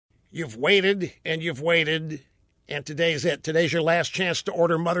You've waited and you've waited, and today's it. Today's your last chance to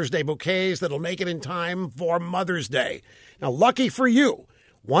order Mother's Day bouquets that'll make it in time for Mother's Day. Now, lucky for you,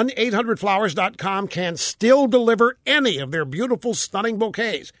 1-800-Flowers.com can still deliver any of their beautiful, stunning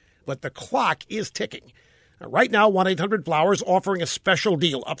bouquets, but the clock is ticking. Now, right now, 1-800-Flowers offering a special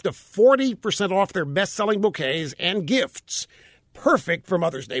deal, up to 40% off their best-selling bouquets and gifts. Perfect for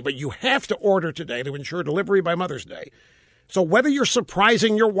Mother's Day, but you have to order today to ensure delivery by Mother's Day. So whether you're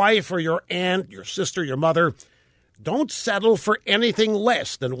surprising your wife or your aunt, your sister, your mother, don't settle for anything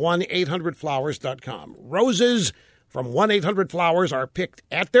less than 1-800-Flowers.com. Roses from 1-800-Flowers are picked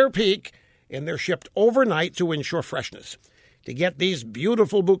at their peak, and they're shipped overnight to ensure freshness. To get these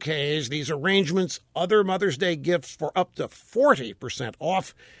beautiful bouquets, these arrangements, other Mother's Day gifts for up to 40%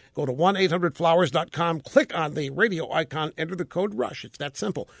 off, go to 1-800-Flowers.com, click on the radio icon, enter the code RUSH. It's that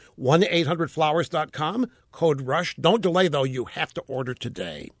simple. 1-800-Flowers.com, code RUSH. Don't delay, though. You have to order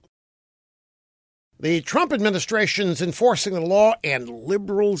today. The Trump administration's enforcing the law, and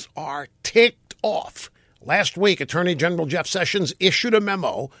liberals are ticked off. Last week, Attorney General Jeff Sessions issued a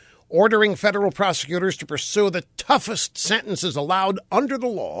memo ordering federal prosecutors to pursue the toughest sentences allowed under the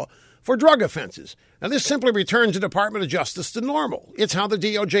law for drug offenses. Now, this simply returns the Department of Justice to normal. It's how the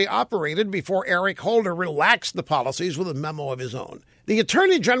DOJ operated before Eric Holder relaxed the policies with a memo of his own. The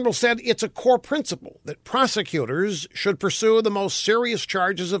Attorney General said it's a core principle that prosecutors should pursue the most serious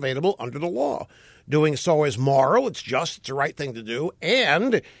charges available under the law. Doing so is moral, it's just, it's the right thing to do,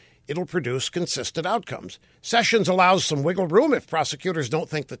 and it'll produce consistent outcomes. Sessions allows some wiggle room. If prosecutors don't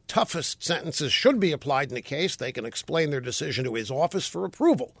think the toughest sentences should be applied in a case, they can explain their decision to his office for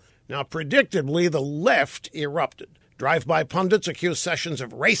approval. Now, predictably, the left erupted. Drive-by pundits accused Sessions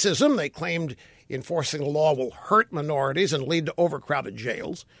of racism. They claimed enforcing the law will hurt minorities and lead to overcrowded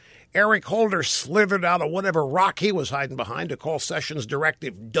jails. Eric Holder slithered out of whatever rock he was hiding behind to call Sessions'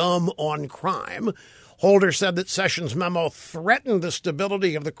 directive dumb on crime. Holder said that Sessions' memo threatened the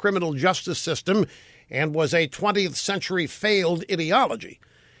stability of the criminal justice system and was a 20th century failed ideology.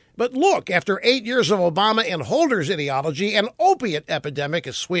 But look, after 8 years of Obama and Holder's ideology, an opiate epidemic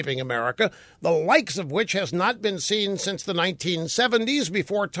is sweeping America, the likes of which has not been seen since the 1970s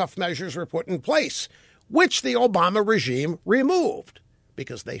before tough measures were put in place, which the Obama regime removed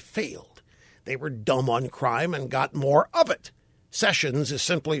because they failed. They were dumb on crime and got more of it. Sessions is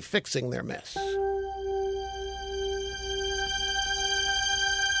simply fixing their mess.